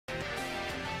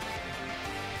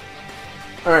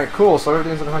Alright, cool, so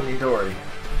everything's in hunky-dory.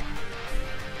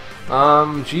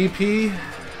 GP.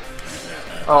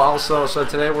 Oh, also, so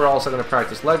today we're also going to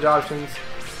practice ledge options,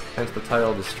 hence the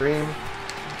title of the stream.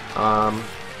 I'm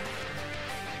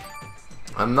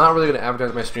not really going to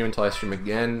advertise my stream until I stream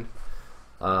again,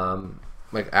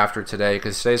 like after today,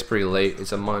 because today's pretty late.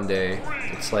 It's a Monday.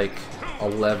 It's like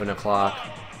 11 o'clock.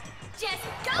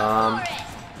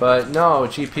 But no,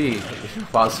 GP.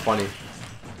 Wow, it's funny.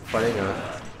 Funny,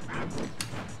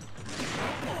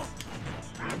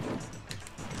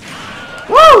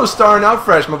 Woo! Starting out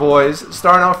fresh, my boys.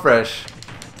 Starting out fresh.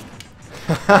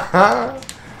 Oh.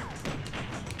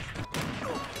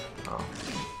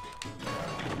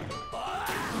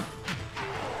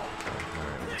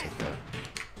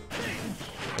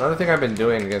 Another thing I've been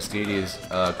doing against DD is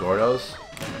Gordos,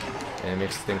 and it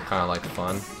makes things kind of like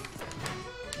fun,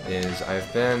 is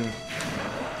I've been...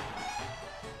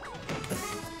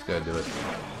 He's gonna do it.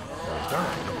 No, he's not.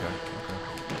 Okay.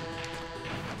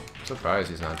 I'm surprised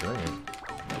he's not doing it.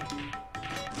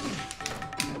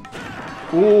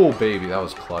 Ooh, baby, that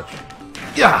was clutch.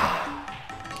 Yeah!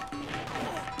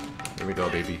 Here we go,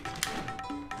 baby.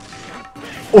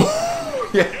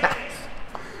 Oh, yes!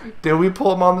 Did we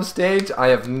pull him on the stage? I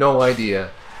have no idea.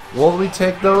 Will we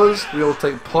take those? We will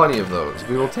take plenty of those.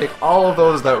 We will take all of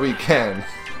those that we can.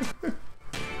 Okay.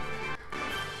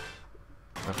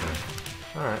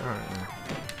 Alright.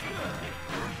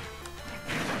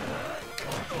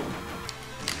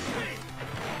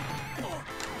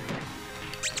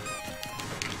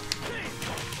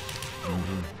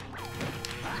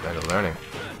 Better learning.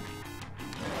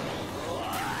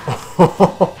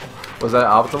 Was that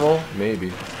optimal?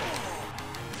 Maybe.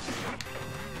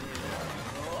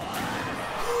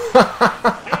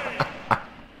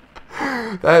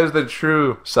 That is the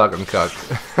true suck and cuck.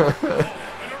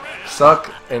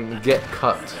 Suck and get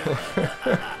cucked.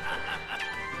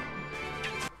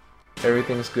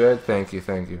 Everything's good? Thank you,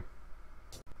 thank you.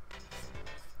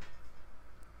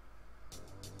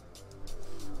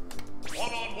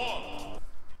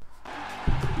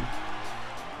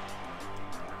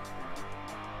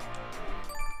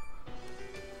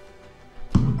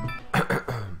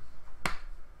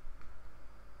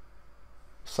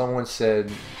 Someone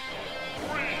said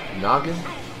noggin?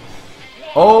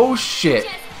 Oh shit.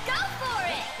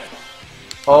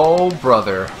 Oh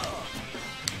brother.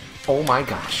 Oh my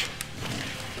gosh.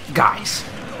 Guys.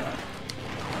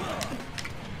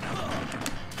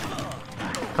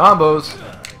 Combos.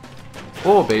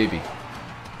 Oh baby.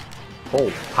 Oh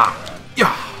ha.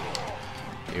 Yeah.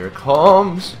 Here it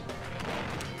comes.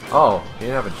 Oh, he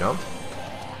didn't have a jump?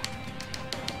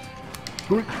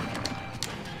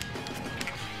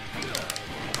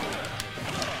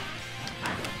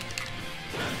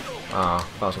 Oh, I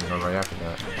thought I was gonna go right after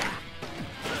that.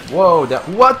 Whoa, that.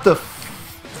 What the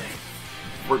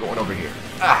f. We're going over here.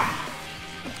 Ah!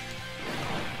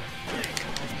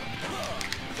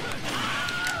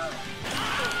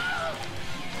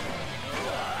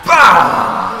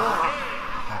 Bah!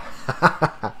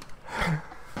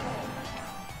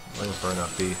 Waiting for an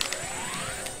up B.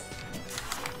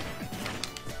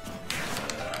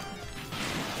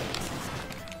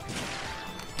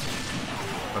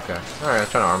 Okay. Alright, I was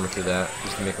trying to armor through that,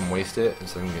 just to make him waste it, and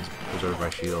so I can preserve my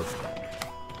shield.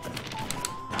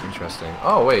 Interesting.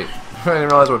 Oh, wait. I didn't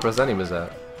realize what percent he was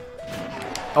at.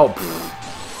 Oh,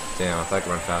 pfft. Damn, I thought I could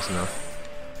run fast enough.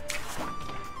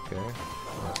 Okay.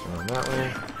 Let's run that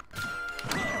way.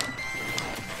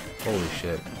 Holy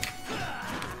shit.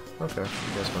 Okay.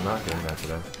 I guess we're not getting that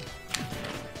today.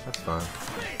 That's fine.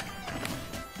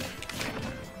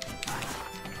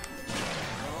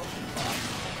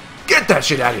 Get that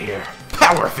shit out of here!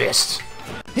 Power fist!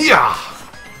 Yeah!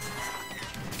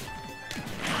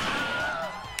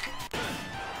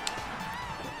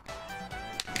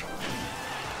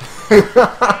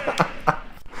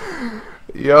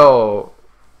 Yo.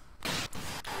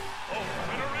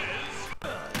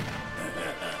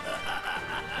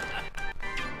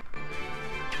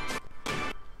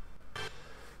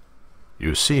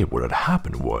 You see, what had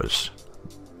happened was,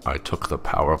 I took the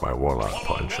power of my Warlock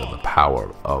Punch and the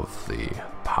power of the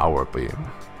Power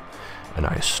Beam, and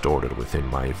I stored it within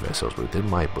my vessels, within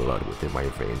my blood, within my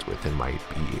veins, within my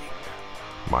being,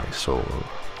 my soul.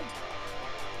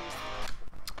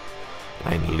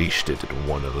 I unleashed it in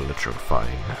one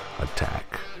electrifying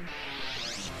attack.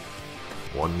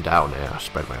 One down air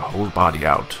spread my whole body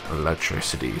out,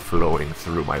 electricity flowing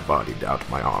through my body down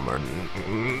to my armor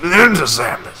into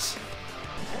Samus.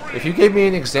 If you gave me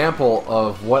an example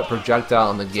of what projectile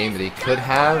in the game that he could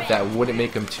have that wouldn't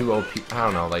make him too OP, I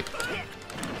don't know, like,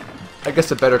 I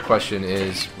guess a better question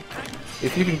is,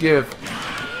 if you can give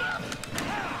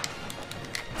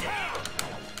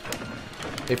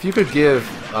If you could give,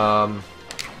 I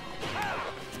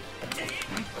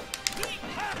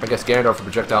guess Ganondorf a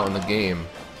projectile in the game,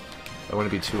 that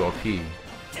wouldn't be too OP. Okay.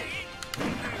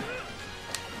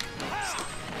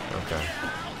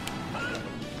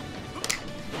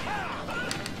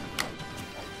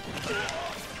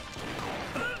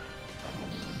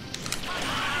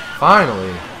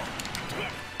 Finally!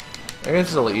 I guess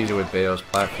it's a little easier with Bayo's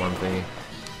platform thingy.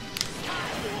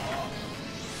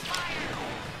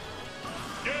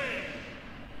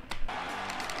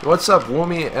 What's up,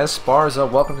 Woomy Esparza?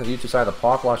 Welcome to the YouTube side of the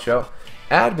Pawclawshow.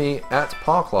 Add me at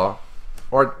Pawclaw,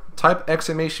 or type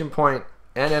exclamation point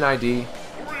NNID,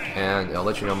 and I'll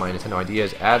let you know my Nintendo ID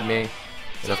is add me.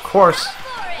 And of course,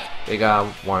 they got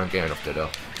one Ganondorf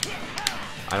Ditto.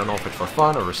 I don't know if it's for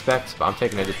fun or respect, but I'm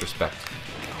taking it as respect.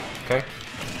 Okay?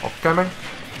 Okay, man?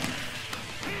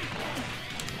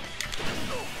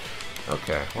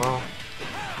 Okay, well,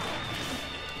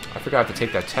 I forgot to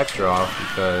take that texture off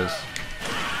because...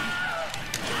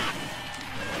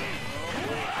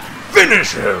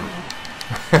 Finish him!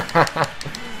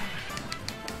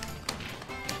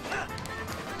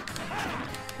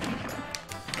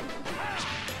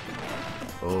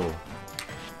 Oh.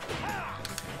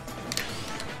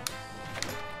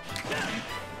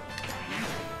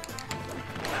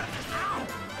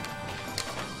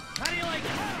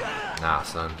 Nah,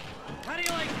 son. How do you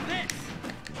like this?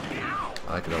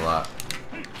 I like it a lot.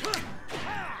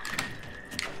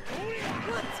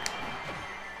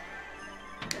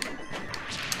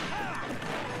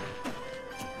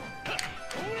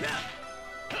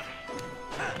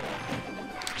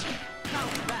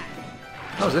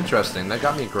 That was interesting. That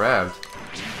got me grabbed.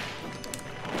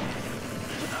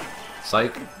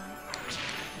 Psych.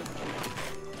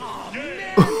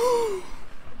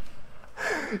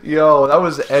 Yo, that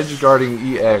was edge guarding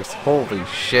EX. Holy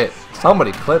shit.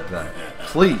 Somebody clip that.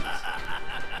 Please.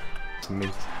 It's me.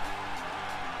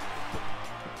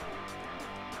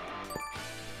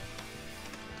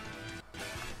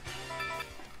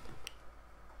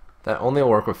 That only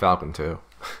will work with Falcon too.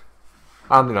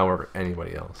 I don't think that'll work with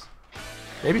anybody else.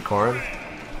 Maybe Corrin.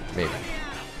 Maybe.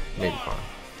 Maybe Corrin.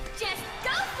 Just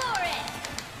go for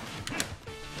it.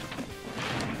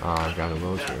 Oh, I got a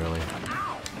little too early.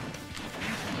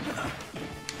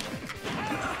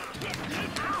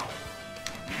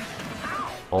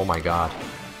 Oh my god.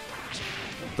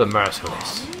 The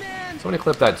Merciless. Somebody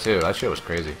clipped that too. That shit was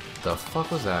crazy. The fuck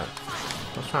was that?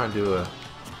 I was trying to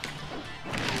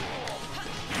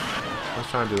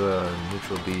do a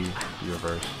neutral B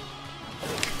reverse.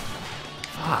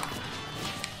 Fuck.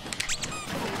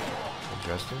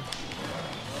 Interesting.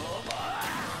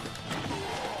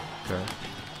 Okay.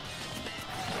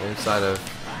 The inside of...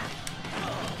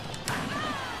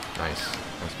 Nice.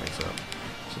 Nice mix up.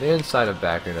 So the inside of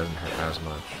back here doesn't hurt as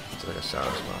much. It's like a sour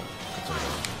spot. That's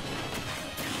annoying.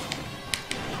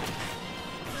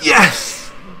 Yes!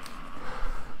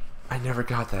 I never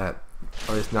got that.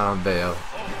 Or at least not on Bayo.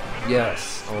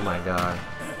 Yes! Oh my god.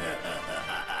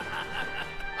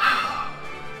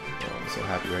 I'm so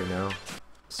happy right now.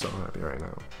 So happy right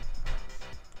now.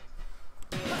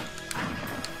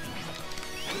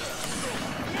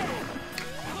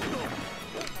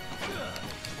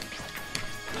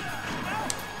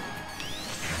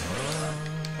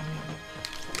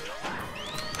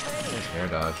 Nice air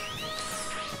dodge.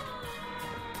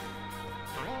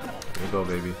 Here we go,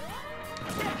 baby.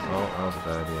 Oh, that was a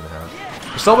bad idea and a half.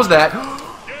 So was that!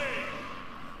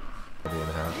 Idea and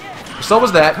a half. So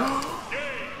was that!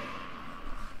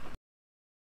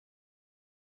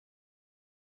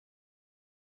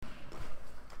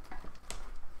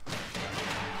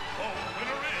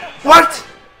 What?!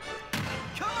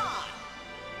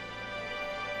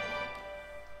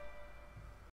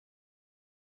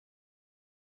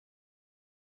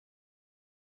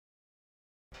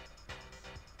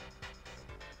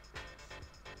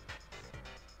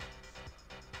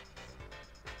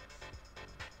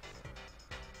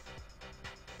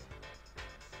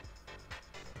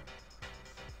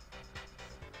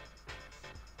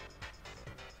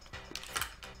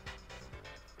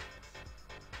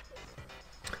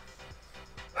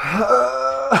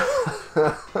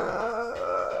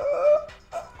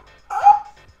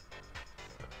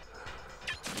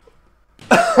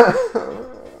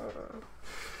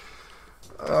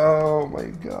 Oh my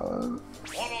god.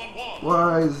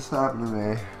 Why is this happening to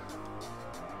me?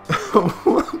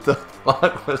 What the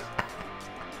fuck was that?